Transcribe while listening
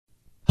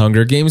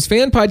Hunger Games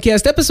Fan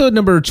Podcast, episode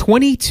number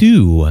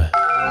 22.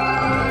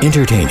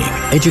 Entertaining,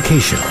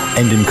 educational,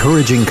 and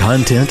encouraging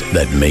content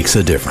that makes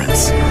a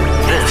difference.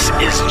 This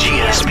is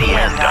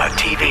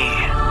GSPN.TV.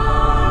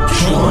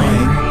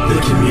 Join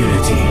the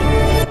community.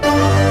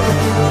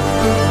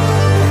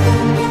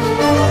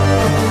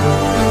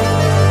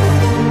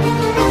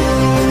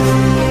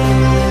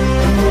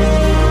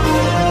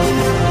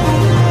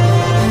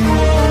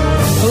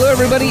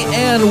 Everybody,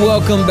 and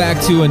welcome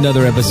back to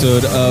another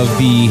episode of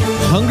the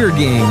Hunger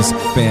Games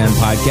Fan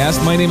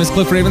Podcast. My name is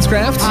Cliff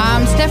Ravenscraft.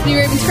 I'm Stephanie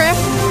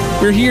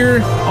Ravenscraft. We're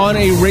here on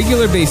a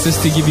regular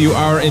basis to give you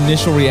our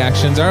initial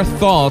reactions, our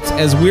thoughts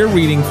as we're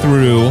reading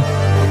through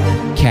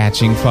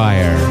Catching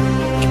Fire,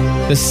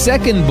 the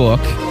second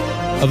book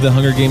of the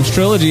Hunger Games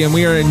trilogy, and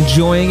we are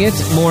enjoying it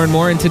more and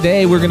more. And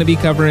today we're going to be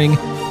covering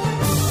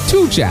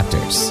two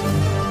chapters.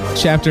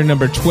 Chapter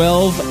number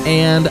 12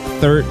 and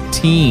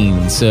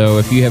 13. So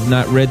if you have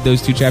not read those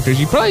two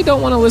chapters, you probably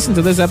don't want to listen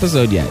to this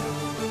episode yet.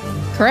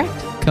 Correct.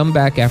 Come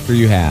back after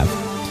you have.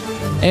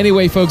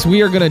 Anyway, folks,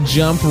 we are going to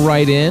jump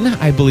right in,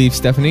 I believe,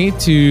 Stephanie,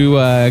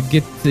 to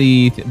get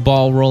the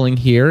ball rolling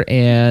here.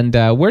 And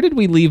where did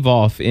we leave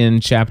off in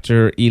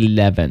chapter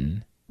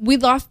 11? We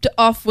left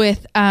off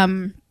with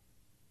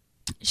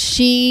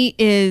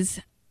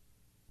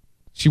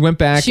She went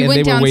back and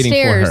they were waiting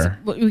for her.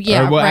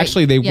 Right.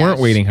 Actually, they weren't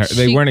waiting her.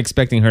 They weren't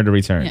expecting her to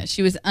return. Yeah,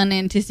 she was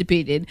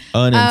unanticipated.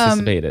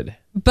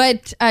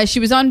 But she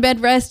was on bed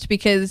rest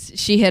because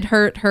she had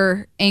hurt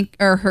her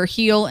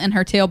heel and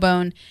her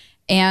tailbone.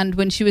 And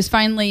when she was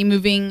finally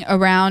moving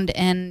around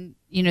and,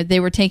 they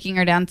were taking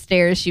her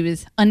downstairs, she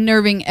was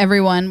unnerving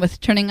everyone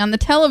with turning on the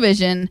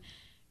television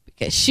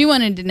because she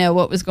wanted to know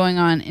what was going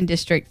on in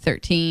District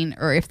 13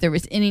 or if there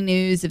was any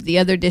news of the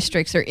other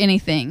districts or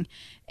anything.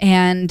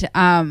 And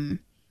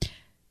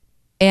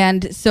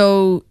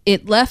so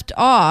it left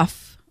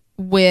off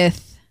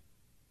with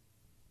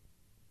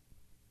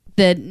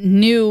the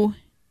new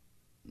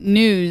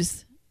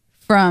news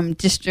from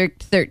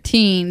District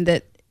 13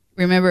 that,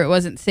 remember, it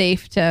wasn't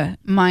safe to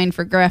mine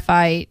for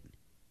graphite.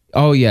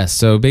 Oh, yes.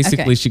 So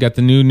basically she got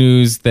the new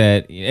news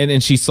that,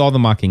 and she saw the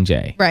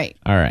Mockingjay. Right.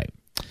 All right.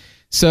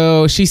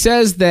 So she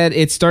says that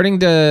it's starting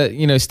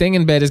to, staying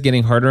in bed is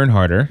getting harder and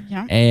harder.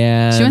 Yeah.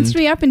 And she wants to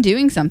be up and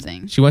doing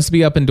something.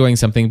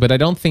 But I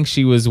don't think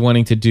she was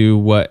wanting to do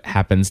what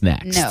happens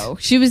next. No,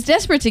 she was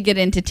desperate to get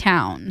into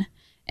town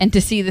and to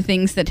see the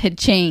things that had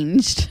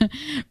changed.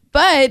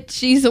 But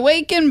she's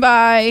awakened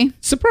by...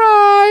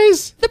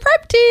 Surprise! The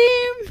prep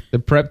team! The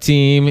prep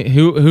team,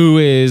 who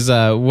is,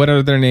 what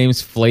are their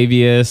names?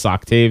 Flavius,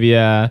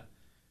 Octavia...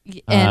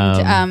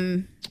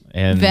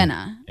 And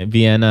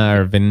Vienna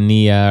or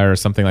Venia or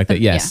something like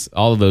that. Yes, yeah.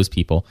 All of those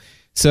people.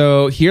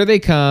 So here they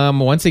come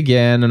once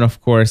again, and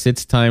of course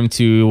it's time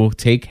to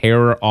take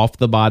hair off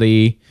the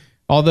body.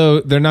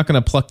 Although they're not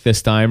going to pluck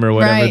this time or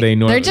whatever they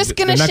normally. They're just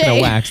going to shave. They're not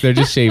going to wax. They're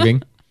just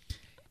shaving.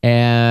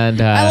 And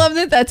I love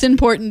that that's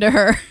important to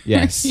her.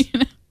 Yes.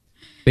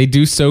 They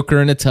do soak her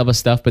in a tub of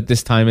stuff, but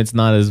this time it's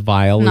not as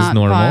vile as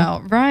normal.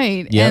 Vile.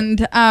 Right.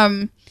 Yep.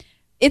 And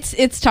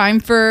It's time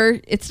for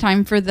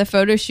the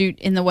photo shoot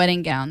in the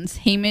wedding gowns.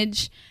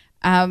 Haymitch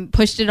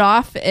pushed it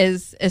off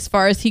as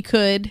far as he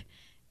could,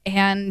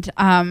 and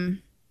now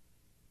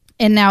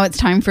it's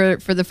time for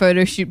the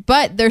photo shoot.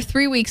 But they're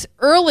 3 weeks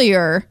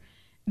earlier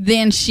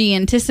than she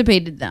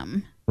anticipated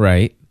them.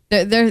 Right.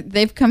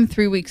 They've come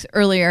 3 weeks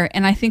earlier,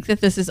 and I think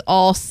that this is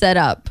all set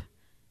up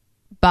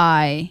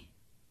by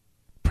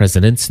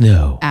President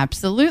Snow.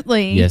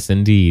 Absolutely. Yes,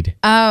 indeed.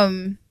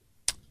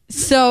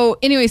 So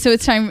anyway, so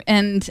it's time,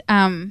 and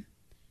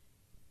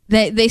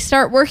they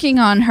start working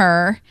on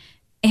her,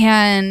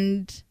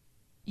 and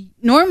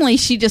normally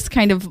she just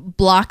kind of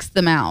blocks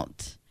them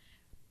out,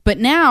 but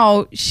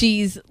now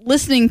she's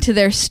listening to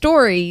their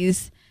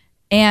stories,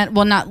 and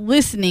not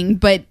listening,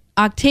 but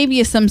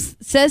Octavia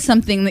says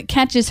something that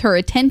catches her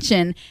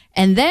attention,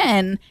 and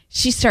then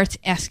she starts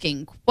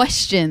asking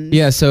questions.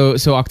 Yeah, so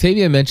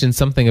Octavia mentioned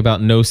something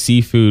about no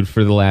seafood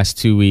for the last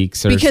 2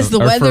 weeks. Because the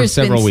weather's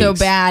been weeks. so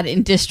bad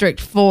in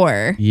District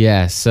 4.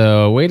 Yeah,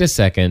 so wait a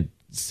second.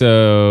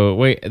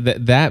 So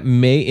that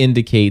may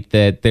indicate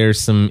that there's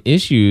some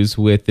issues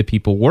with the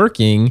people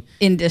working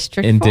in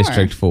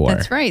District 4.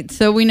 That's right.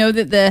 So we know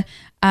that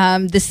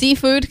the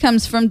seafood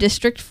comes from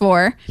District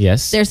 4.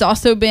 Yes. There's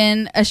also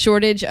been a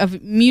shortage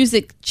of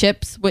music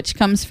chips, which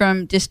comes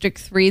from District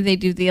 3. They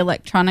do the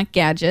electronic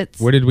gadgets.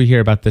 Where did we hear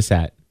about this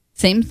at?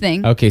 Same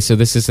thing. Okay, so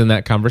this is in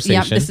that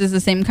conversation. Yeah, this is the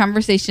same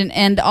conversation.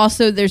 And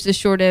also there's a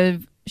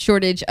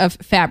shortage of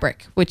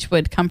fabric, which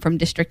would come from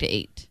District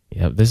 8.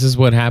 Yeah, this is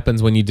what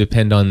happens when you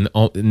depend on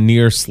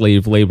near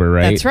slave labor,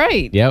 right? That's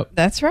right. Yep.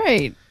 That's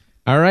right.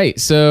 All right,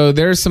 so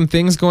there's some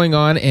things going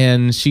on,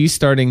 and she's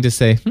starting to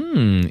say,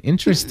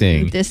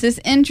 interesting. This is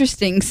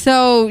interesting.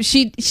 So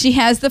she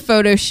has the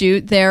photo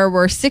shoot. There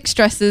were 6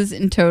 dresses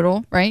in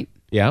total, right?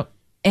 Yeah.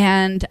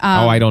 And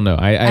I don't know.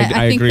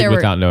 I agree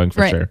without knowing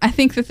for sure. I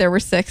think that there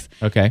were 6.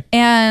 Okay.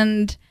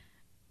 And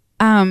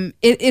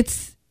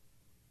it's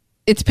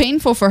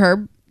painful for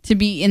her to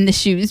be in the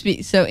shoes.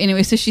 So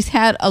anyway, so she's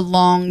had a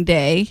long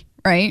day,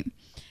 right?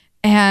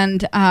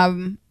 And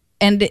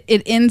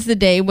it ends the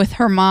day with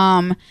her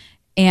mom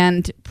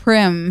and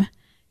Prim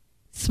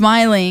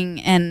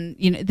smiling, and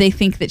they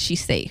think that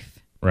she's safe.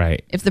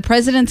 Right. If the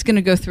president's going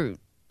to go through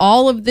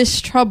all of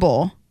this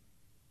trouble,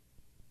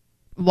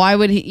 why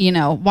would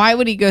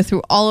he go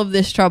through all of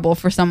this trouble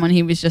for someone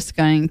he was just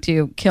going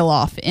to kill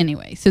off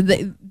anyway? So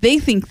they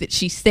think that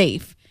she's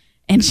safe,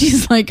 and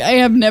she's like, I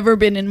have never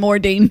been in more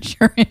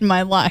danger in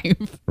my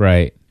life.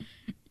 Right.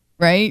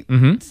 Right.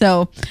 Mm-hmm.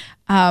 So,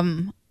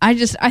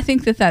 I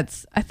think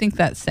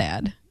that's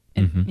sad.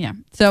 Mm-hmm. Yeah.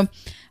 So,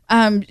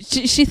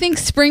 she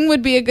thinks spring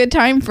would be a good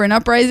time for an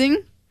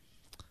uprising.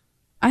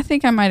 I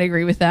think I might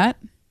agree with that.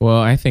 Well,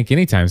 I think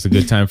any time's a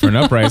good time for an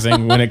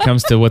uprising when it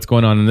comes to what's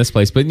going on in this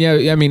place. But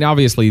yeah, I mean,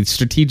 obviously,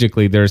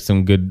 strategically, there's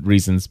some good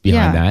reasons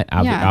behind that.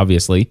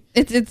 Obviously,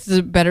 it's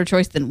a better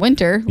choice than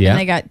winter when Yeah.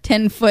 they got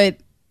 10-foot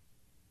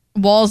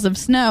walls of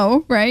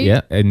snow, right?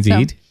 Yeah,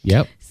 indeed.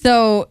 Yep.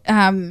 So,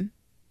 And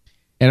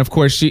of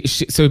course, she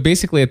so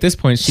basically at this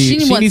point, she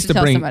She wants needs to to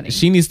tell bring somebody.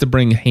 she needs to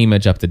bring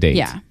Haymitch up to date.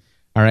 Yeah.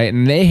 All right,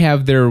 and they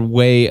have their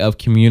way of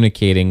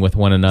communicating with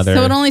one another.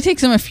 So it only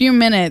takes them a few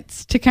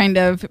minutes to kind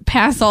of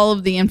pass all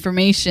of the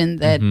information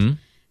that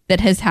that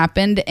has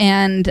happened,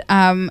 and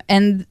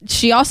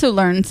she also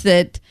learns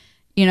that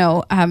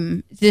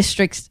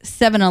districts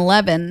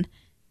 7-11.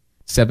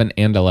 7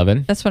 and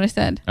 11. That's what I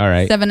said. All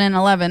right. 7 and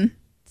 11.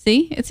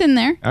 See, it's in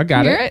there. I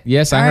got You hear it.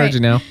 Yes, I All heard right. you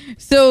now.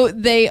 So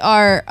they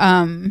are.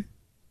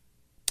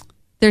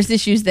 There's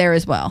issues there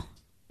as well.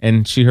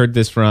 And she heard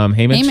this from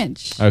Haymitch?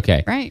 Haymitch.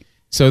 Okay. Right.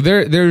 So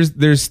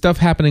there's stuff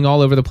happening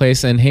all over the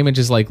place, and Haymitch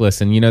is like,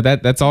 listen,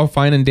 that's all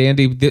fine and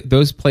dandy.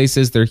 Those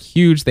places, they're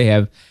huge. They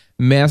have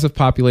massive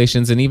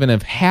populations, and even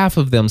if half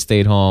of them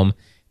stayed home,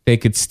 they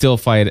could still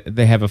fight.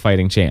 They have a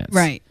fighting chance.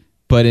 Right.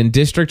 But in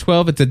District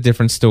 12, it's a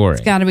different story.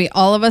 It's got to be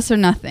all of us or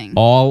nothing.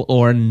 All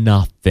or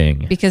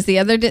nothing. Because the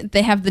other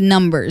they have the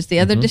numbers. The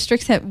other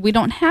districts we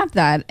don't have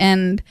that,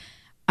 and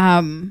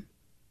I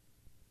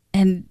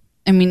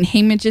mean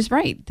Haymitch is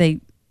right. They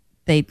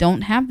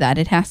don't have that.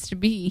 It has to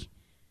be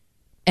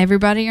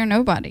everybody or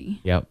nobody.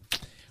 Yep.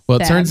 Well,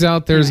 it Sad. turns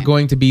out there's Anyway.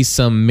 going to be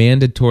some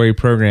mandatory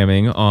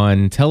programming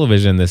on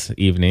television this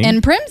evening.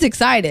 And Prim's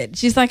excited.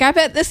 She's like, I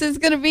bet this is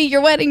going to be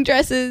your wedding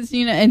dresses,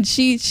 and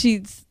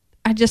she's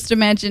I just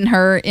imagine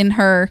her in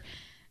her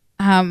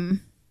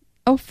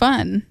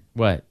fun.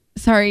 What?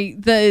 Sorry,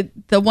 the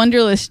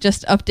Wonderlist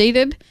just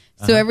updated.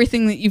 So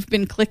everything that you've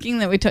been clicking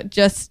that we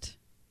just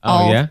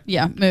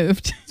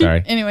moved.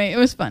 Sorry. Anyway, it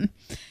was fun.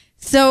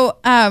 So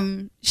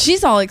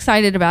she's all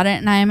excited about it,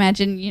 and I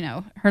imagine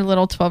her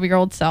little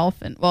 12-year-old self,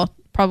 and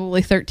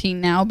probably 13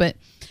 now, but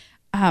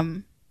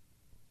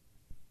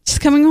she's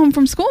coming home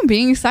from school and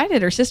being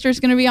excited. Her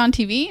sister's going to be on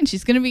TV, and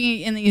she's going to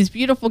be in these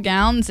beautiful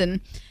gowns, and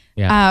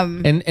Yeah.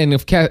 And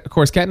of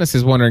course, Katniss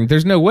is wondering,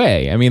 there's no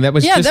way. I mean, that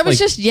was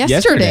just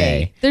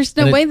yesterday. There's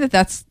no way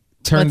that's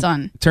what's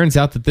on. Turns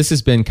out that this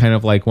has been kind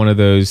of like one of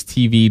those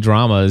TV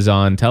dramas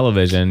on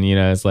television.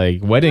 It's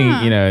like wedding,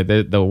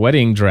 the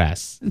wedding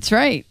dress, That's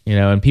right.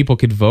 and people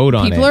could vote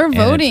on it. People are And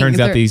voting. it turns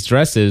out these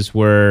dresses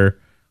were...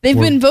 They've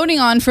been voting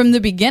on from the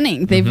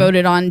beginning. They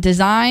voted on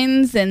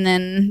designs, and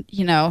then,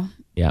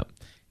 Yeah.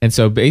 And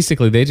so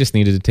basically they just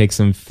needed to take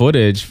some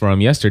footage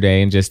from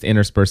yesterday and just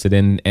intersperse it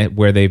in at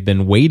where they've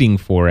been waiting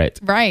for it.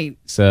 right.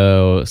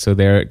 So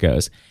there it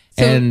goes.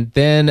 And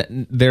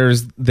then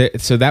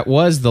so that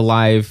was the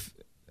live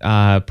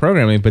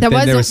programming, but then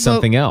there was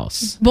something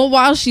else. Well,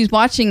 while she's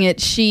watching it,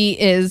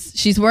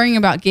 she's worrying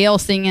about Gale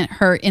seeing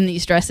her in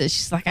these dresses.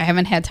 She's like, I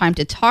haven't had time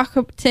to talk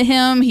to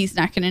him. He's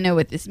not going to know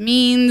what this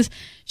means.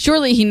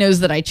 Surely he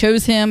knows that I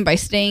chose him by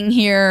staying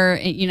here,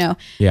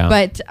 Yeah.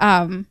 But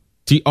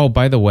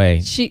by the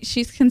way,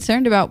 she's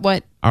concerned about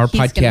what our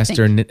he's gonna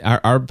think.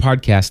 our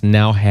podcast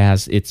now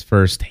has its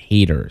first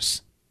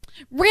haters.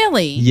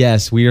 Really?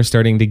 Yes, we are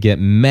starting to get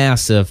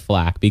massive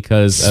flack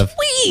because of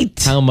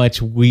Sweet. how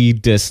much we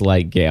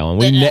dislike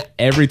Gale. And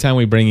every time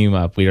we bring him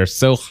up, we are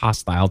so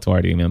hostile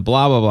toward him and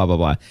blah, blah, blah, blah,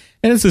 blah.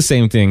 And it's the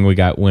same thing we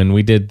got when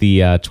we did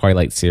the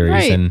Twilight series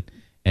Right.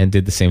 and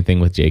did the same thing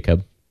with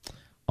Jacob.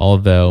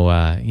 Although,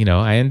 I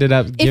ended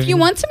up If you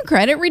want some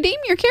credit, redeem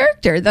your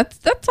character. That's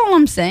all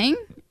I'm saying.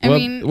 I Well,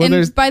 mean, well,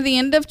 there's- by the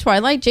end of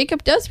Twilight,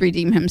 Jacob does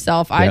redeem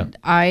himself. Yeah.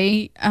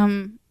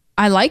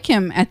 I like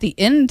him at the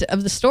end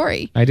of the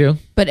story, I do.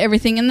 but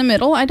everything in the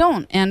middle, I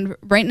don't. And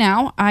right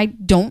now, I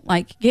don't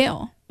like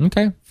Gale.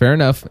 Okay, fair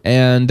enough.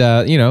 And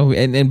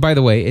and by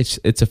the way, it's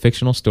a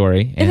fictional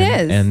story. It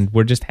is. and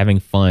we're just having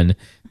fun.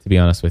 To be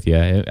honest with you,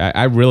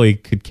 I really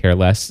could care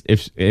less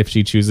if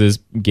she chooses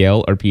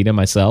Gale or Peeta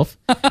myself.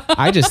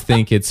 I just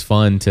think it's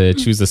fun to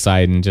choose a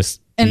side and just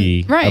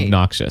be right.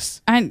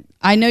 obnoxious.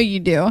 I know you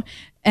do,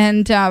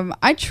 and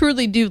I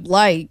truly do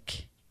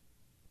like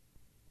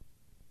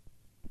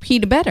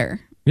Peeta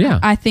better. Yeah,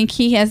 I think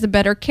he has a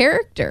better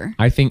character.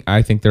 I think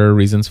there are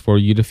reasons for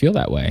you to feel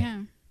that way. Yeah.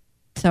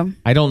 So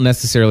I don't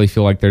necessarily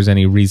feel like there's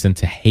any reason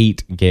to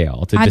hate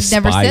Gale. I've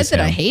never said that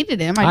him. I hated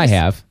him. I just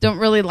have. don't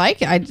really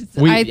like it. I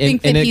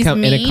think that he's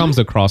mean. And it comes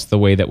across the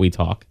way that we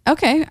talk.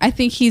 Okay, I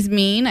think he's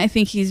mean. I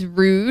think he's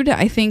rude.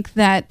 I think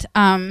that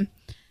the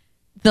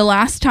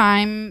last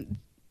time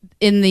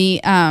in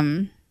the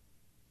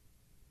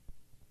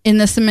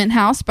cement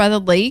house by the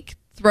lake,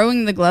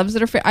 throwing the gloves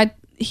at her face,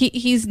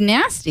 he's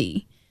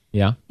nasty.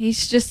 Yeah.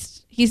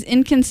 He's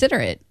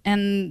inconsiderate,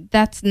 and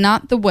that's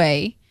not the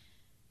way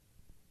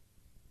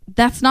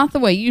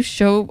you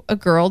show a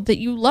girl that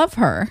you love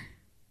her.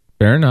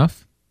 Fair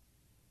enough.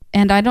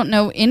 And I don't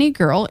know any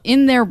girl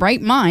in their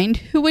right mind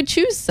who would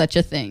choose such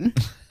a thing.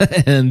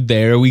 And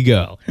there we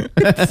go. So,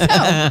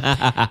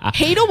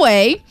 hate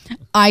away.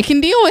 I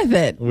can deal with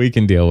it. We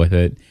can deal with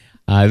it.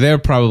 They're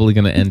probably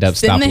going to end up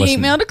Send the hate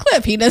listening. mail to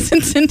Cliff. He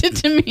doesn't send it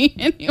to me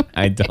anyway.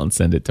 I don't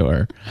send it to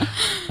her.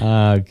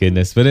 Oh,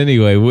 goodness. But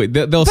anyway,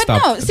 they'll But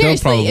stop. no,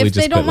 seriously, if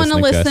they don't want to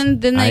listen,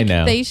 then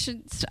they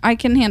should. I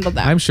can handle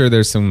that. I'm sure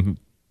there's some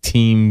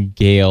Team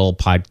Gale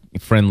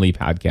friendly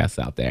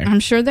podcasts out there. I'm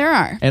sure there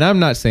are. And I'm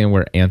not saying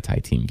we're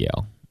anti-Team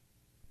Gale,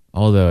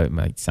 although it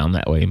might sound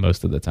that way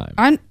most of the time.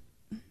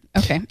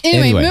 Okay.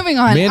 Anyway, moving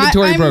on.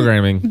 Mandatory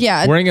programming.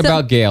 Yeah. Worrying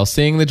about Gale,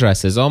 seeing the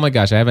dresses. Oh my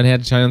gosh, I haven't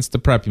had a chance to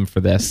prep him for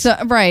this. So,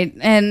 right,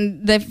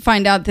 and they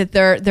find out that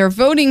they're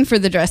voting for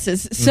the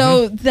dresses.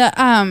 So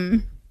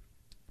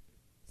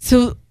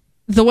so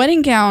the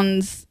wedding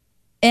gowns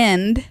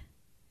end,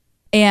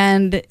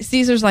 and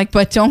Caesar's like,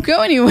 "But don't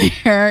go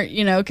anywhere,"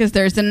 because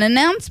there's an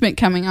announcement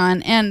coming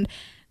on, and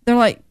they're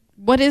like,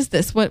 "What is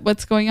this?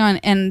 What's going on?"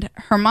 And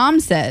her mom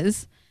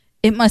says,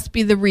 "It must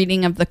be the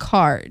reading of the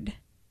card."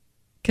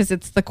 Because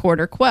it's the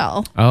quarter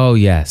quell. Oh,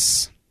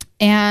 yes.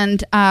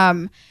 And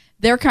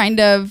they're kind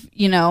of,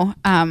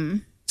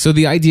 So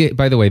the idea,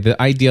 by the way, the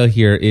idea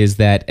here is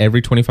that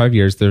every 25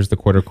 years there's the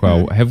quarter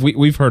quell.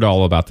 We've heard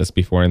all about this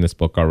before in this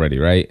book already,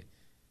 right?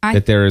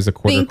 That there is a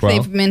quarter quell. I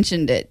think they've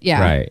mentioned it.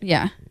 Yeah. Right.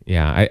 Yeah.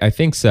 Yeah, I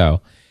think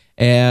so.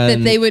 And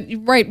that they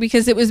would, right,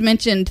 because it was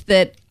mentioned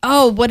that,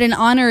 oh, what an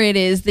honor it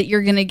is that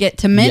you're going to get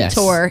to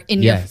mentor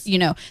in your,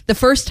 the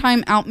first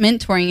time out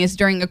mentoring is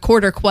during a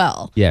quarter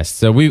quell. Yes,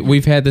 so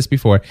we've had this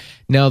before.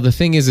 Now the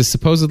thing is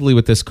supposedly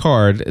with this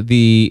card,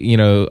 these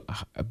were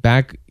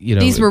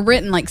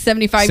written like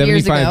 75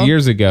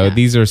 years ago. Yeah.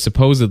 These are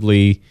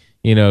supposedly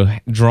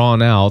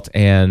drawn out,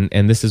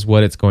 and this is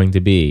what it's going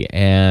to be.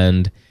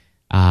 And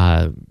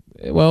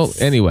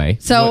anyway.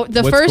 So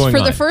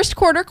the first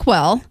quarter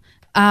quell.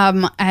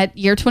 At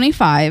year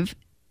 25,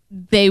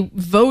 they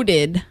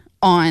voted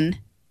on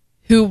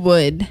who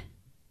would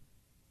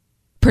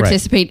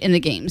participate in the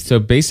games. So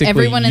basically,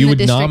 everyone you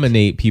would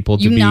nominate people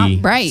to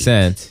be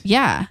sent.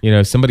 Yeah.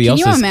 Somebody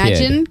else's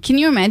kid. Can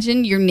you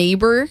imagine your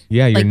neighbor?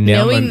 Yeah,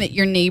 knowing that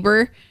your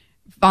neighbor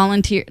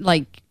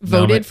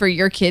voted for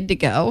your kid to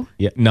go.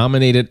 Yeah,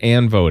 nominated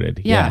and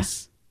voted. Yeah.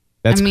 Yes,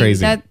 that's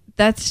crazy.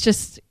 That's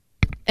just,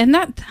 and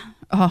that.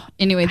 Oh,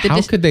 anyway.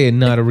 How could they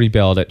not have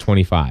rebelled at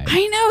 25?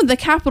 I know. The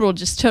Capitol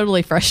just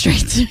totally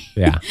frustrates me.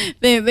 Yeah.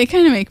 They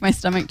kind of make my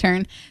stomach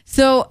turn.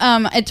 So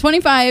at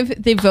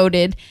 25, they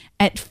voted.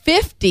 At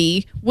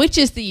 50, which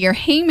is the year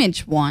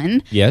Haymitch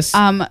won. Yes.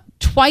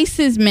 Twice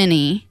as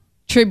many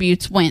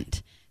tributes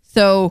went.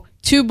 So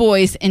 2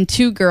 boys and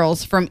 2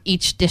 girls from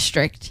each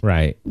district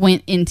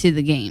went into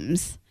the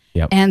games.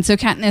 Yep. And so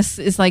Katniss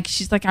is like,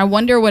 she's like, I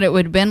wonder what it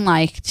would have been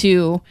like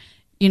to,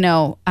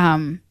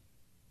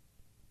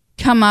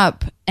 come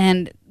up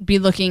and be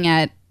looking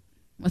at,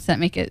 what's that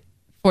make it,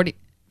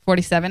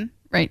 47,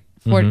 right?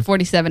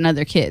 47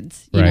 other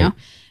kids, you know,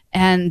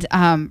 and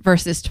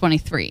versus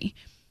 23.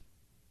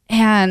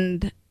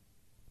 And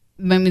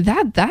I mean,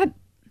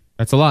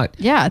 that's a lot.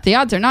 Yeah, the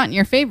odds are not in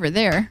your favor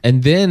there.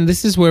 And then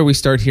this is where we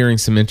start hearing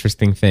some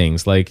interesting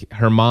things. Like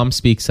her mom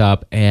speaks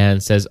up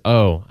and says,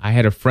 "Oh, I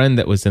had a friend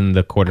that was in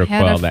the quarter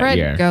quell that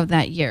year. Go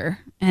that year,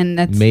 and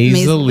that's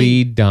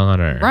Maisie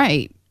Donner,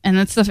 right?" And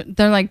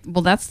they're like,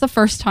 well, that's the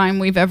first time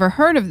we've ever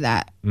heard of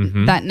that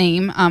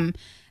name.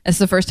 It's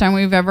the first time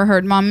we've ever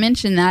heard Mom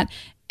mention that,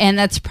 and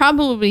that's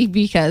probably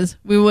because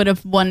we would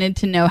have wanted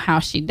to know how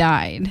she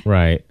died,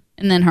 right?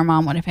 And then her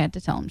mom would have had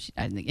to tell him she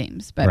died in the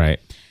games,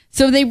 but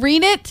so they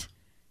read it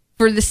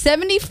for the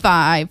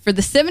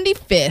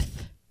 75th.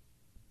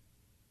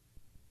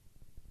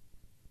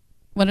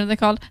 What are they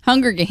called?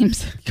 Hunger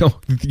Games.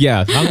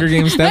 Yeah, Hunger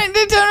Games stuff.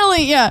 They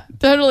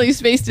totally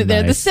spaced it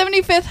there. The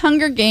 75th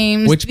Hunger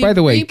Games. Which, by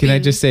the way, can I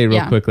just say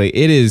real quickly,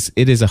 it is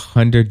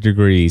 100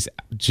 degrees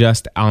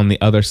just on the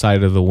other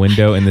side of the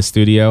window in the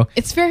studio.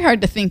 It's very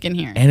hard to think in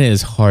here. And it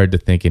is hard to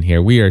think in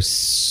here. We are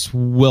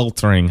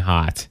sweltering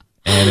hot,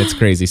 and it's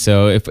crazy.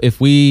 So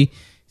if we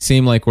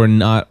seem like we're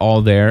not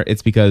all there,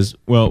 it's because,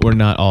 well, we're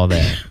not all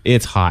there.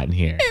 It's hot in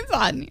here. It's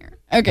hot in here.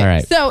 Okay. All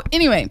right. So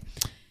anyway.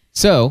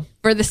 So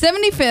for the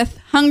 75th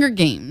Hunger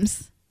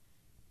Games,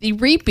 the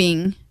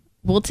reaping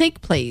will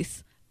take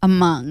place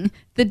among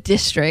the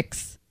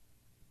district's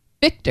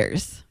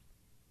victors.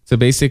 So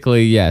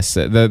basically, yes,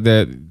 they're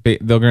going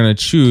to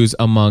choose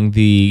among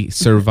the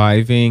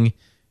surviving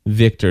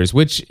victors,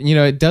 which,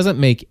 it doesn't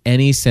make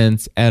any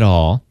sense at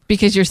all.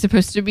 Because you're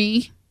supposed to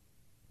be,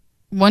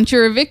 once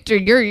you're a victor,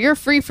 you're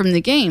free from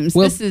the games.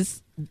 Well,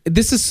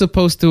 This is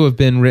supposed to have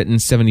been written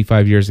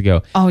 75 years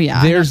ago. Oh, yeah.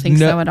 I don't think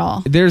so at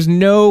all. There's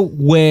no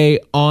way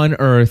on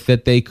earth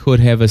that they could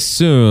have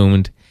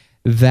assumed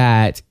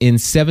that in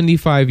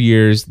 75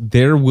 years,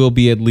 there will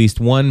be at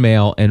least one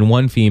male and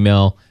one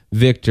female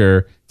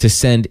victor to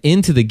send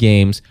into the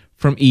games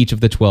from each of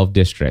the 12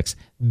 districts.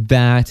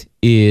 That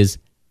is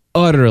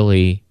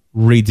utterly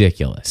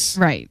ridiculous.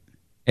 Right.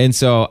 And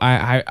so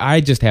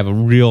I just have a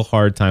real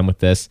hard time with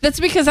this. That's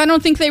because I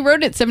don't think they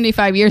wrote it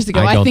 75 years ago.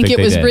 I don't think think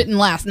it was they did. written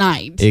last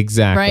night.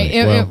 Exactly. Right?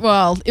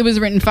 It was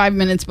written 5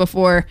 minutes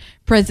before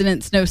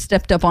President Snow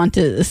stepped up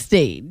onto the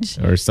stage.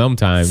 Or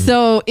sometime.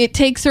 So it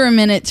takes her a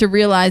minute to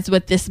realize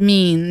what this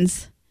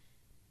means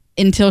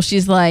until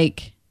she's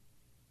like,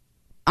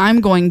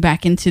 I'm going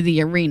back into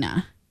the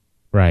arena.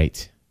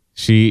 Right.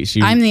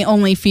 I'm the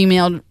only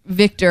female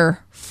victor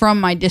from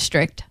my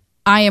district.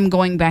 I am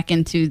going back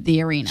into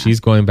the arena. She's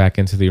going back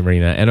into the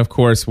arena. And of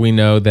course, we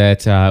know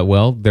that,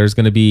 there's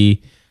going to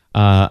be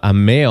a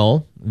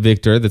male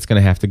victor that's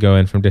going to have to go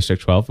in from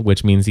District 12,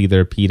 which means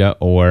either Peeta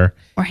or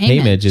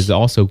Haymitch is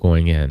also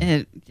going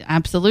in.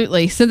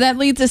 Absolutely. So that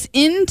leads us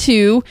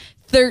into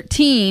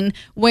 13,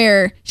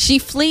 where she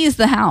flees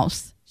the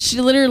house.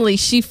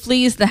 She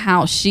flees the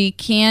house. She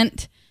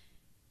can't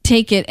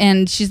take it.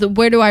 And she's like,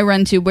 where do I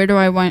run to? Where do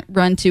I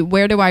run to?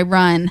 Where do I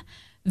run?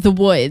 The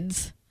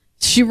woods.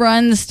 She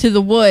runs to the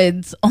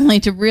woods only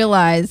to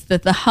realize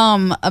that the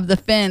hum of the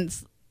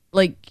fence,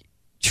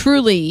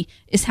 truly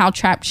is how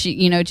trapped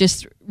she,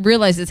 just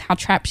realizes how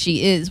trapped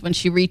she is when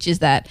she reaches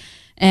that.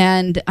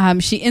 And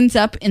she ends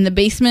up in the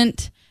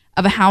basement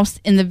of a house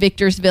in the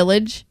victor's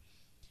village.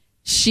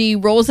 She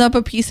rolls up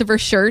a piece of her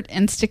shirt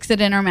and sticks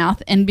it in her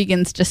mouth and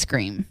begins to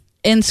scream.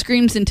 And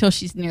screams until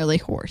she's nearly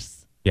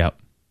hoarse. Yep.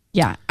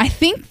 Yeah. I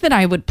think that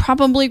I would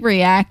probably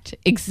react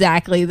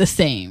exactly the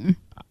same.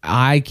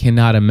 I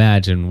cannot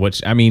imagine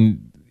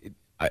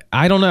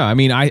I don't know.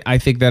 I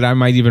think that I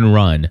might even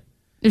run.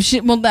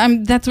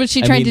 That's what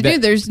she tried to do.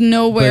 There's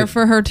nowhere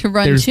for her to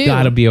run to. There's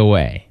got to be a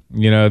way.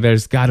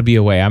 There's got to be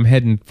a way. I'm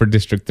heading for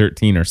District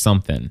 13 or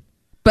something.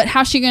 But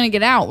how's she going to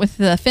get out with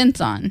the fence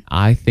on?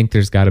 I think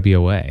there's got to be a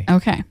way.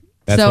 Okay.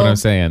 That's what I'm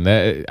saying.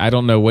 I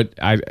don't know what...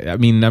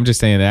 I'm just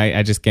saying that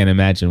I just can't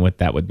imagine what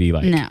that would be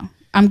like. No.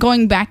 I'm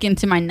going back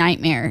into my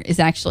nightmare is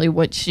actually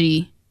what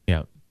she...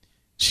 Yeah.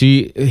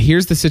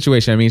 Here's the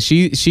situation.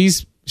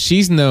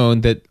 She's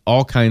known that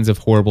all kinds of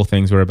horrible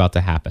things were about to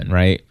happen,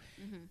 right?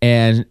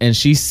 Mm-hmm. And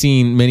she's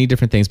seen many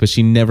different things, but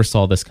she never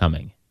saw this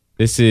coming.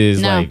 This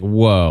is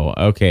whoa,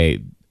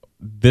 okay.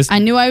 I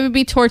knew I would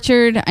be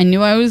tortured. I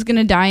knew I was going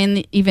to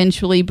die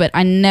eventually, but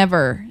I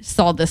never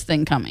saw this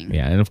thing coming.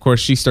 Yeah, and of course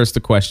she starts to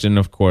question,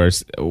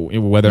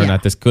 whether or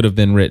not this could have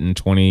been written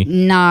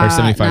 20 or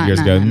 75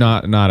 years ago.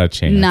 Not a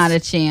chance. Not a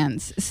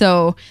chance.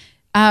 So...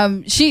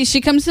 she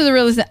comes to the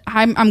realization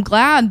I'm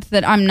glad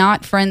that I'm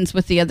not friends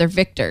with the other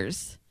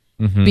victors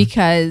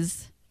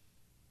because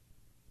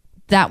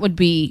that would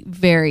be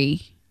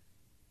very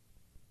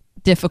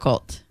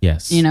difficult.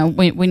 Yes.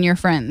 When you're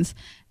friends.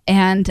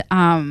 And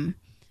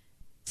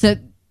so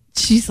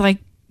she's like,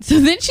 so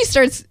then she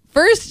starts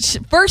first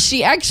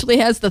she actually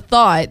has the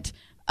thought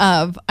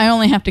of I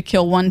only have to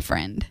kill one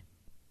friend.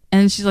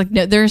 And she's like,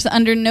 no, there's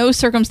under no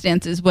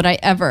circumstances would I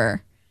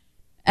ever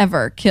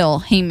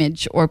kill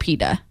Haymitch or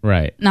Peeta.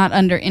 Right. Not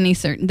under any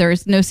there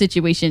is no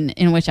situation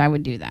in which I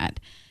would do that.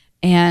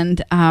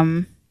 And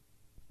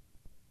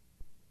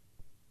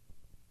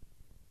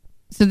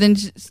so then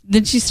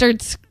she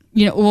starts,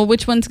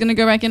 which one's going to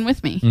go back in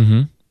with me?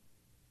 Mm-hmm.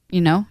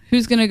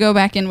 Who's going to go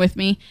back in with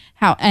me?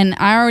 How? And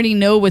I already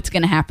know what's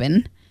going to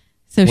happen.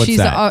 So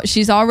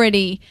she's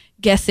already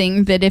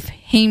guessing that if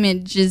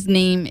Haymitch's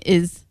name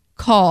is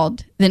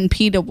called, then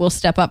Peeta will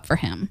step up for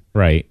him.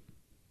 Right.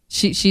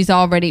 She's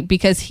already,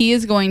 because he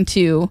is going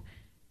to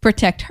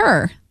protect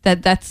her.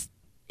 That's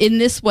in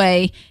this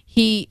way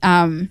he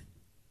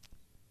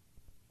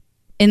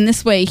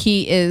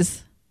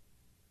is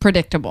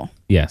predictable.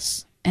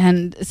 Yes.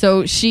 And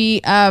so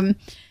she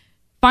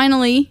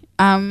finally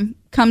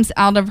comes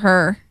out of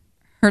her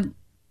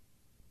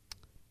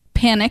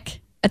panic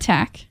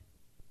attack,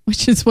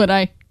 which is what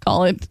I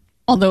call it,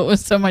 although it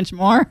was so much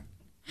more.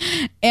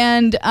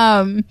 And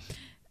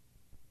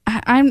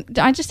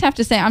I just have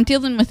to say, I'm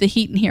dealing with the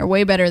heat in here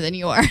way better than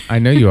you are. I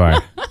know you are.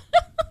 All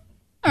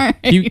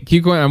right.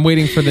 Keep going. I'm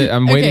waiting for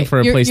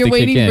a place to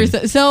kick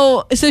in.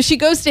 So she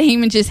goes to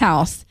Haymitch's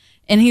house,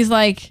 and he's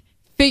like,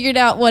 "Figured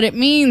out what it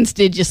means,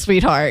 did you,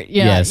 sweetheart?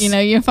 Yeah, yes.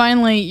 You're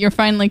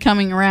finally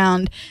coming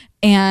around."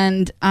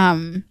 And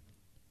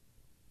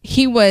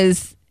he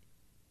was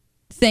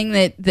saying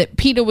that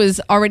Peeta was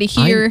already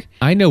here.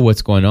 I know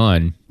what's going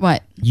on.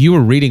 What? You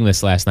were reading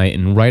this last night,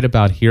 and right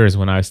about here is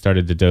when I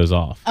started to doze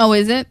off. Oh,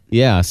 is it?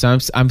 Yeah. So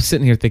I'm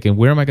sitting here thinking,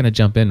 where am I going to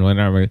jump in? When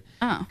are we?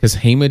 Oh. Because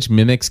Haymitch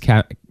mimics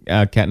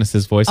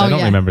Katniss's voice. I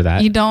don't remember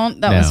that. You don't?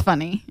 That was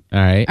funny. All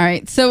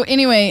right. So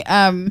anyway,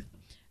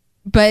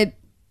 but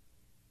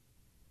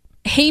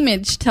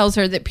Hamish tells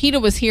her that PETA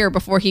was here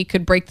before he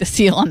could break the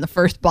seal on the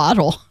first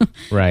bottle.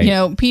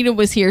 Right. PETA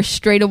was here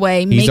straight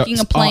away, making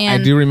a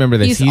plan. I do remember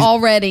this.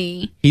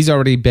 He's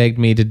already begged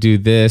me to do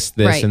this,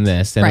 Right. and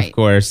this. And Right. of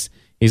course,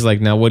 he's like,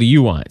 now what do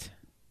you want?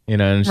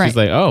 And she's Right.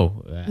 like,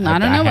 oh, I don't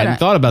know. I hadn't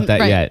thought about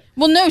that Right. yet.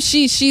 Well, no,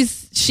 she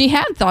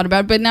had thought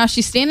about it, but now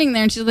she's standing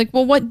there and she's like,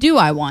 well, what do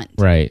I want?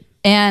 Right.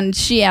 And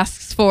she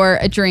asks for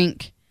a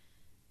drink.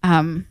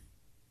 That's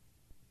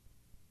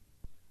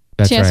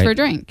She asks right. for a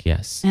drink.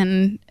 Yes.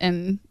 And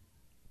I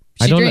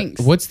she don't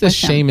drinks. know. What's the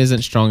with him. shame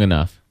isn't strong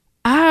enough?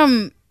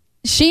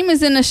 Shame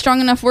isn't a strong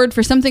enough word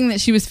for something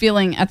that she was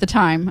feeling at the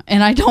time.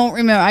 And I don't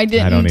remember. I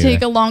don't didn't take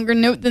either. a longer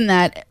note than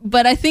that.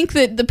 But I think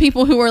that the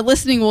people who are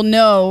listening will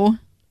know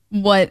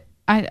what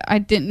I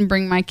didn't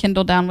bring my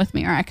Kindle down with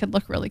me, or I could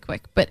look really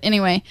quick. But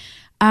anyway,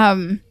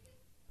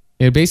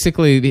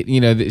 Basically,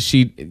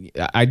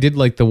 I did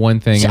like the one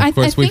thing. And of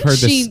course, we've heard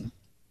this. She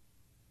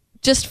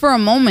just for a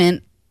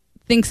moment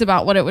thinks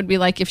about what it would be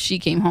like if she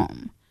came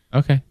home.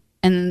 Okay.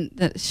 And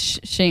the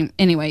shame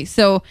anyway.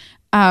 So,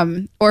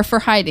 or for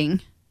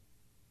hiding.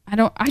 I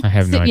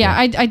have no idea. Yeah,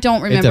 I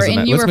don't remember. doesn't And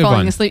matter. you Let's were move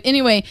falling on. asleep.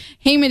 Anyway,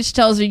 Hamish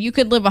tells her you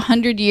could live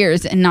 100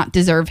 years and not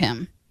deserve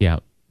him. Yeah.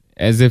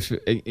 As if, she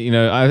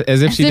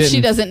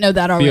didn't doesn't know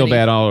that already. feel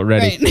bad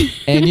already. Right.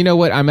 And you know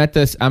what? I'm at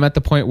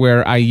the point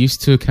where I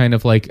used to kind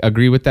of like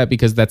agree with that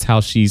because that's how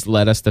she's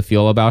led us to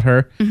feel about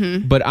her.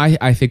 Mm-hmm. But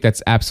I think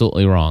that's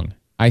absolutely wrong.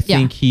 I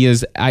think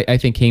I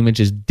think Hamish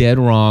is dead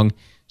wrong.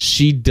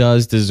 She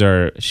deserves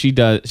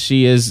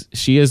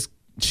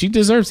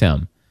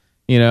him.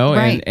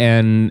 Right.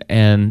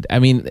 And I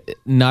mean,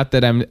 not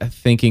that I'm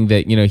thinking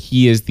that,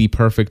 he is the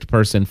perfect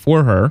person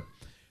for her,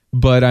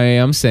 but I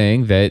am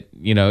saying that,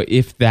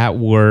 if that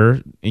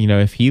were,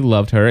 if he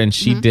loved her and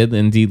she did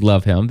indeed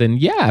love him, then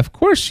yeah, of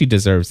course she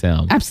deserves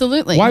him.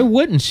 Absolutely. Why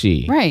wouldn't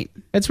she? Right.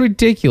 That's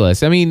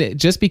ridiculous. I mean,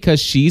 just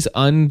because she's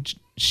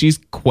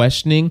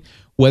questioning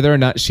whether or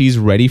not she's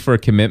ready for a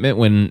commitment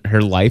when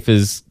her life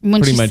is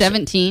When pretty she's much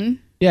 17.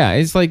 Yeah,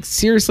 it's like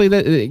seriously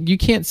that you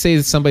can't say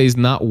that somebody's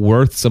not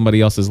worth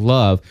somebody else's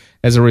love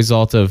as a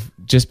result of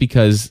just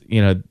because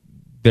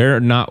they're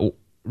not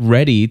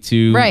ready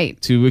to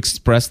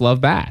express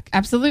love back.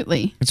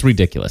 Absolutely. It's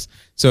ridiculous.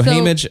 So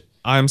Hamish,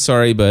 I'm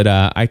sorry, but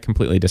I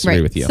completely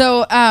disagree with you.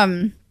 So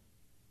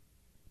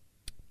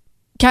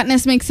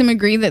Katniss makes him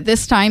agree that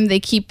this time they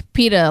keep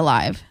PETA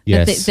alive.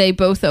 Yes. That they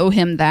both owe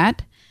him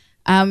that.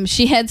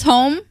 She heads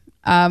home.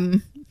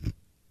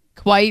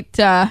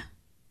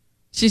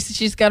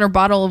 She's got her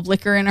bottle of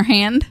liquor in her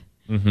hand,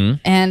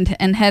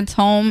 and heads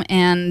home.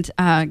 And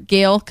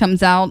Gale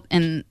comes out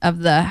of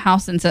the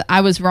house and says,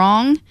 "I was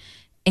wrong,"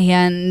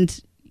 and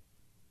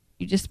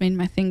you just made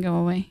my thing go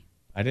away.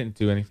 I didn't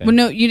do anything. Well,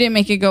 no, you didn't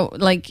make it go.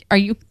 Like, are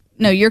you?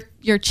 No,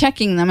 you're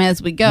checking them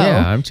as we go.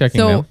 Yeah, I'm checking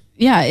them.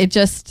 Yeah, it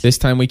just This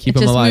time we keep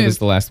him alive is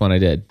the last one I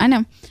did. I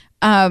know.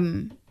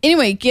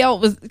 Anyway, Gale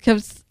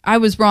because I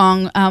was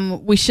wrong.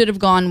 We should have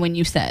gone when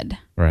you said.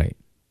 Right.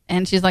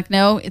 And she's like,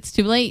 no, it's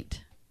too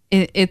late.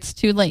 It's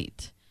too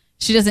late.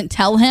 She doesn't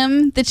tell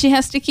him that she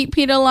has to keep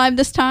PETA alive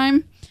this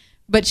time,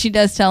 but she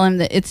does tell him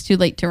that it's too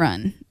late to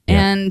run.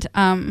 Yeah.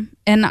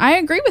 And I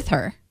agree with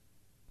her.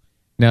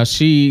 Now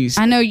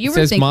I know you were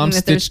says thinking mom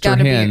that there's stitched her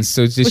gotta be- hands.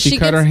 So did Well, she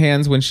cut her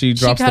hands when she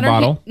drops the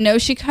bottle? No,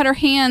 she cut her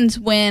hands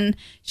when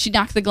she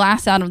knocked the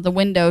glass out of the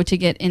window to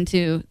get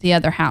into the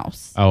other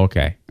house. Oh,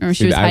 okay. Remember,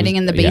 she was hiding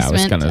in the basement. Yeah, I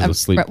was kind of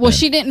asleep. Well,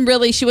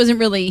 then. she wasn't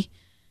really.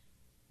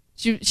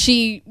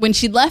 She when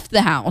she left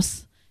the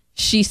house,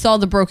 she saw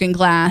the broken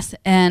glass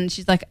and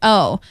she's like,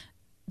 "Oh,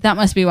 that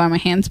must be why my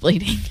hand's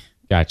bleeding."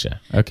 Gotcha.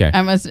 Okay.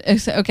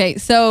 Okay.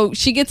 So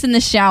she gets in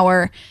the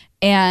shower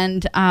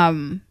and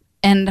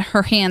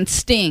her hand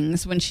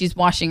stings when she's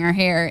washing her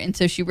hair, and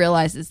so she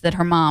realizes that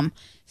her mom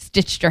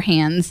stitched her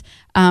hands.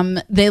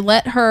 They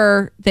let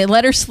her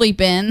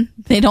sleep in.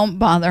 They don't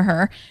bother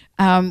her.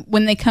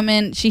 When they come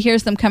in, she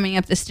hears them coming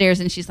up the stairs,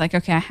 and she's like,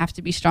 "Okay, I have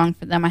to be strong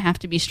for them. I have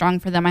to be strong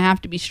for them. I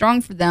have to be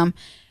strong for them."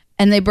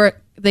 And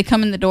they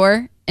come in the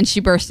door, and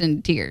she bursts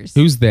into tears.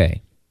 Who's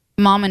they?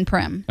 Mom and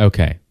Prim.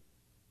 Okay.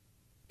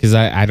 Because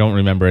I don't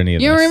remember any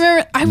of You this. don't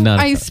remember?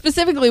 I I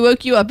specifically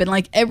woke you up in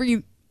like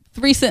every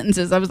 3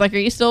 sentences. I was like, "Are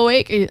you still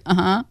awake?"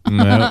 Uh-huh.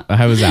 No,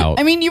 I was out.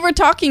 I mean, you were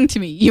talking to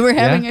me. You were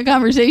having a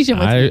conversation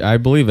with me. I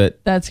believe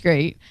it. That's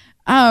great.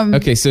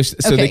 Okay, so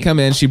okay. they come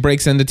in. She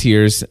breaks into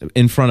tears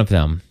in front of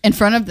them. In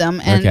front of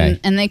them, and Okay.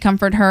 and they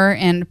comfort her,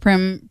 and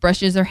Prim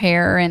brushes her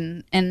hair,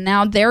 and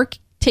now they're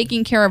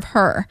taking care of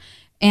her.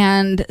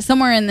 And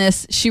somewhere in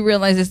this, she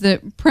realizes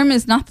that Prim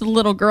is not the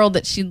little girl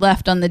that she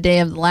left on the day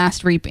of the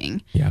last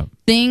reaping. Yeah.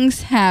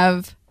 Things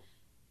have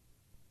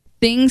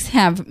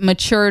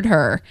matured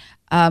her,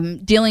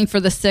 dealing for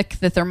the sick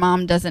that their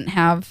mom doesn't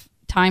have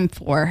time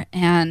for,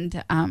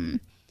 and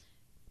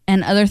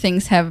other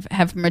things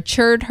have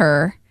matured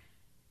her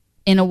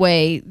in a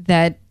way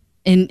that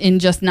in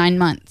just 9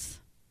 months.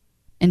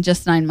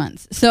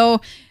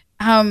 So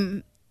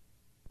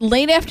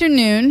late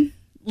afternoon,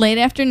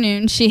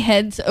 she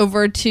heads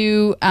over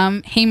to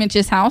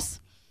Hamish's house,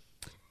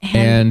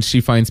 And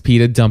she finds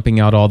PETA dumping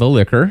out all the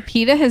liquor.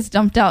 PETA has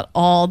dumped out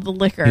all the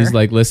liquor. He's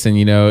like, listen,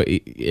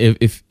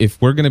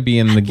 if we're going to be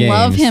in the game,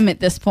 love him at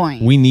this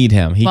point. we need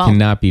him. He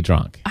cannot be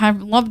drunk.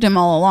 I've loved him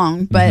all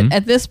along, but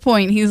at this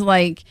point, he's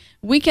like,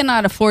 we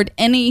cannot afford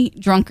any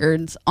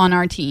drunkards on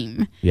our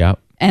team. Yep.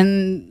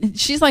 And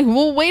she's like,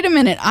 well, wait a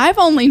minute. I've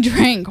only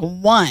drank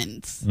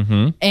once.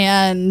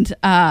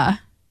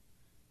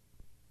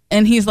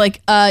 And he's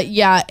like,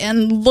 yeah,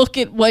 and look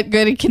at what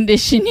good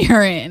condition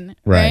you're in.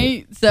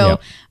 Right? So,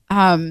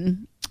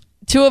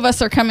 two of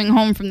us are coming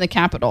home from the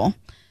Capitol.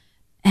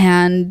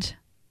 And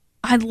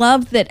I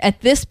love that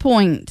at this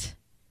point,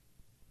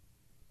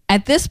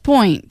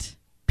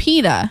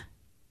 PETA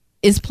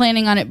is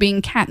planning on it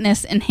being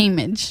Katniss and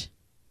Haymitch.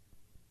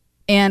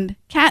 And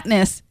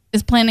Katniss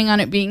is planning on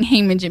it being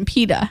Haymitch and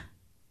PETA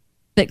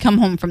that come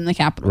home from the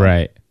Capitol.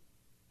 Right.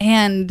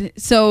 And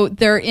so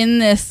they're in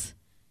this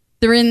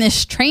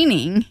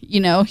training,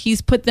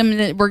 he's put them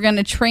that we're going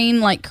to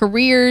train like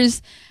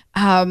careers.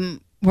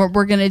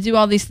 We're going to do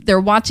all these. They're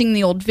watching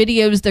the old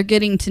videos. They're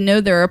getting to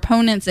know their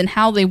opponents and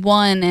how they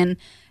won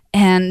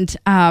and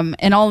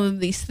all of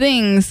these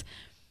things.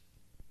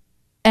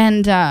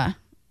 And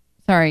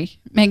sorry,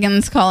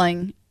 Megan's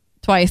calling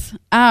twice.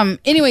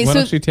 Anyway, why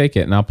don't you take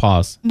it and I'll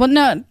pause? Well,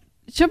 no,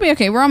 she'll be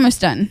okay. We're almost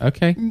done.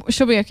 Okay.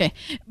 She'll be okay.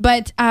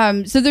 But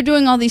so they're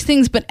doing all these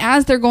things, but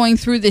as they're going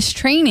through this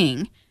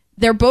training,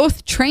 they're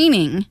both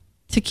training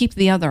to keep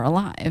the other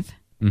alive.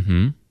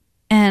 Mm-hmm.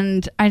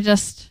 And I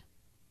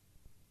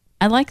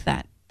like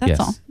that. That's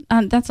all.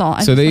 That's all.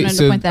 I just wanted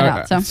to point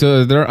that out.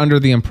 So they're under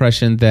the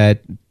impression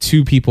that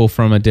two people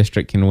from a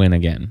district can win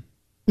again.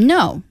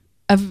 No.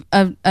 A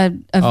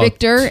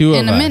victor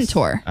and a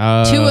mentor.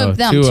 Two of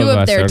them. Two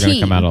of their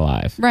team come out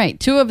alive. Right.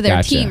 Two of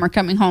their team are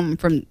coming home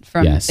from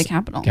the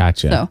Capitol.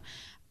 Gotcha.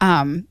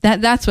 So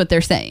that's what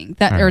they're saying.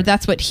 Or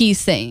that's what he's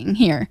saying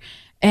here.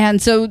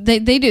 And so they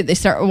do. They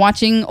start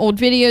watching old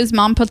videos.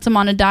 Mom puts them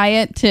on a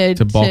diet to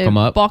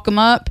bulk them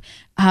up.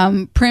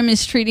 Prim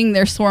is treating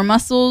their sore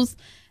muscles.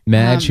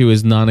 Madge, who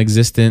is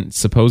non-existent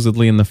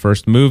supposedly in the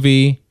first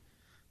movie,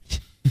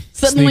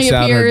 suddenly sneaks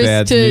out her appears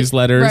dad's to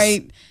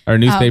newsletters or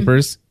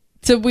newspapers.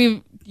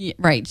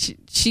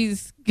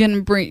 She's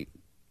gonna bring.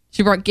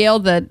 She brought Gail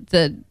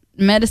the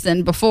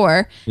medicine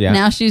before. Yeah.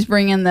 Now she's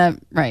bringing the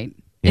right.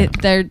 Yeah.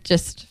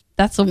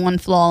 That's the one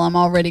flaw I'm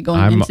already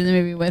going into the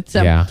movie with.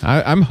 So yeah,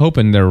 I'm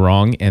hoping they're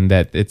wrong and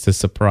that it's a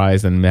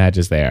surprise and Madge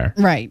is there.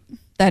 Right.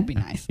 That'd be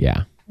nice.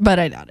 Yeah. But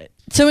I doubt it.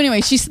 So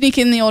anyway, she's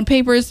sneaking the old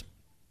newspapers,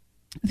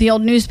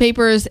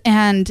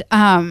 and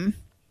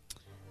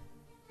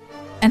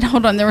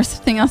hold on, there was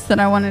something else that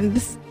I wanted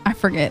to. I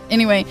forget.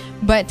 Anyway,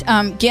 but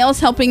Gail's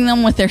helping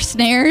them with their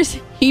snares.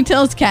 He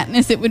tells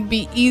Katniss it would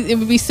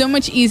be so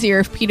much easier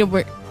if PETA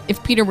were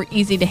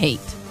easy to hate.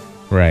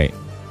 Right.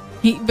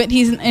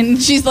 And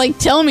she's like,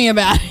 tell me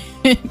about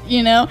it,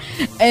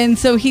 And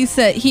so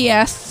he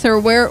asks her,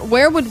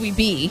 where would we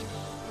be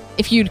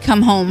if you'd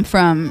come home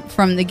from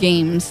the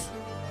games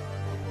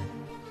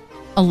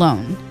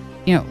alone?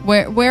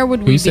 Where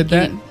would we be? Who said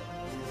that?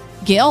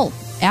 Gail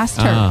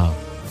asked her. Oh.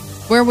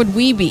 Where would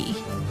we be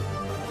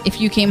if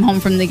you came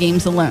home from the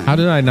games alone? How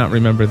did I not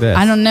remember this?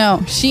 I don't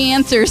know. She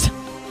answers,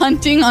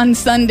 hunting on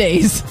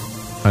Sundays.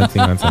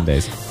 Hunting on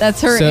Sundays. That's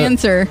her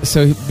answer.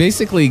 So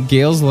basically,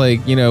 Gail's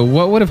like,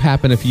 what would have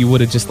happened if you would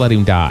have just let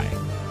him die?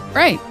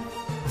 Right.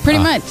 Pretty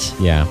much.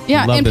 Yeah.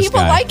 Yeah. And people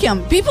like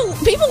him. People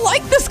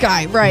like this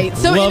guy. Right.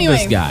 So anyway.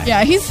 This guy.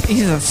 Yeah. He's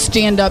a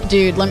stand-up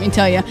dude, let me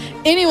tell you.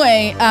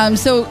 Anyway,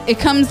 so it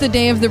comes the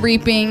day of the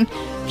reaping.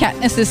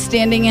 Katniss is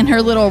standing in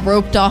her little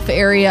roped off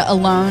area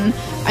alone.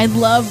 I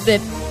love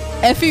that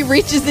Effie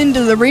reaches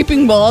into the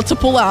reaping ball to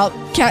pull out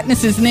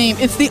Katniss's name.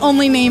 It's the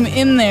only name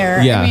in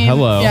there. Yeah,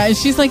 hello. Yeah,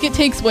 she's like, it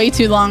takes way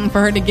too long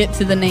for her to get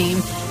to the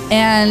name.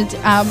 And,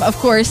 of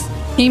course,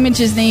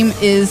 Haymitch's name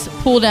is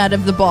pulled out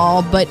of the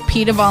ball, but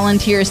PETA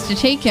volunteers to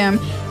take him.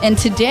 And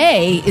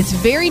today is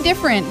very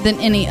different than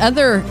any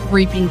other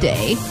reaping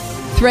day.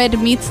 Thread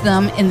meets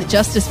them in the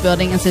Justice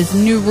Building and says,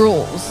 new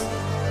rules.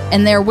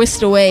 And they're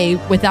whisked away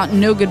without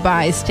no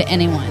goodbyes to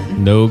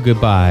anyone. No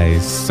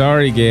goodbyes.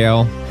 Sorry,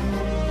 Gail.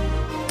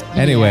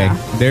 Anyway,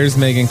 There's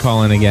Megan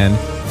calling again.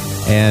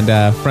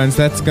 And friends,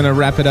 that's going to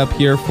wrap it up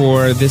here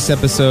for this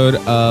episode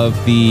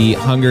of the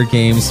Hunger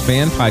Games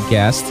fan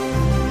podcast.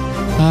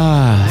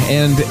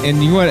 And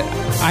you know what?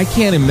 I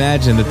can't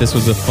imagine that this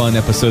was a fun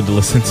episode to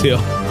listen to.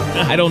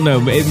 I don't know.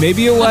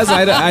 Maybe it was.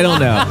 I don't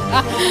know.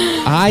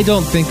 I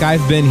don't think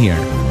I've been here.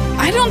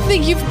 I don't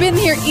think you've been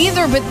here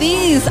either, but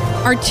these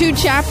are two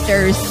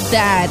chapters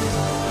that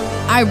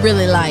I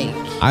really like.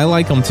 I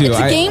like them too. It's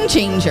a game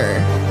changer.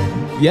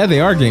 Yeah, they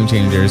are game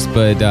changers,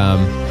 but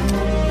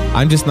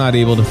I'm just not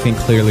able to think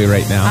clearly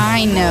right now.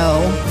 I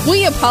know.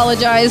 We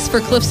apologize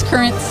for Cliff's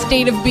current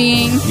state of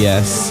being.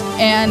 Yes.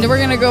 And we're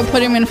going to go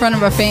put him in front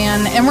of a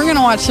fan, and we're going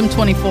to watch some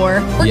 24.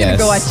 We're going to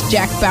go watch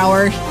Jack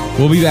Bauer.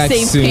 We'll be back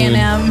save soon. Pan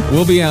Am.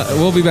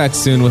 We'll be back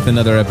soon with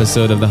another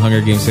episode of the Hunger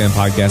Games fan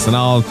podcast, and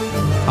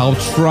I'll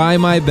try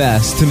my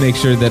best to make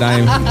sure that I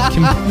am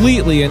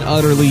completely and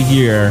utterly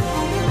here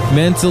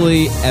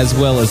mentally as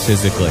well as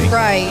physically.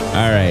 Right.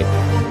 All right.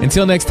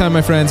 Until next time,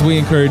 my friends, we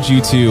encourage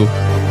you to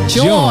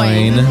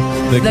join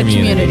the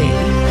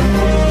community.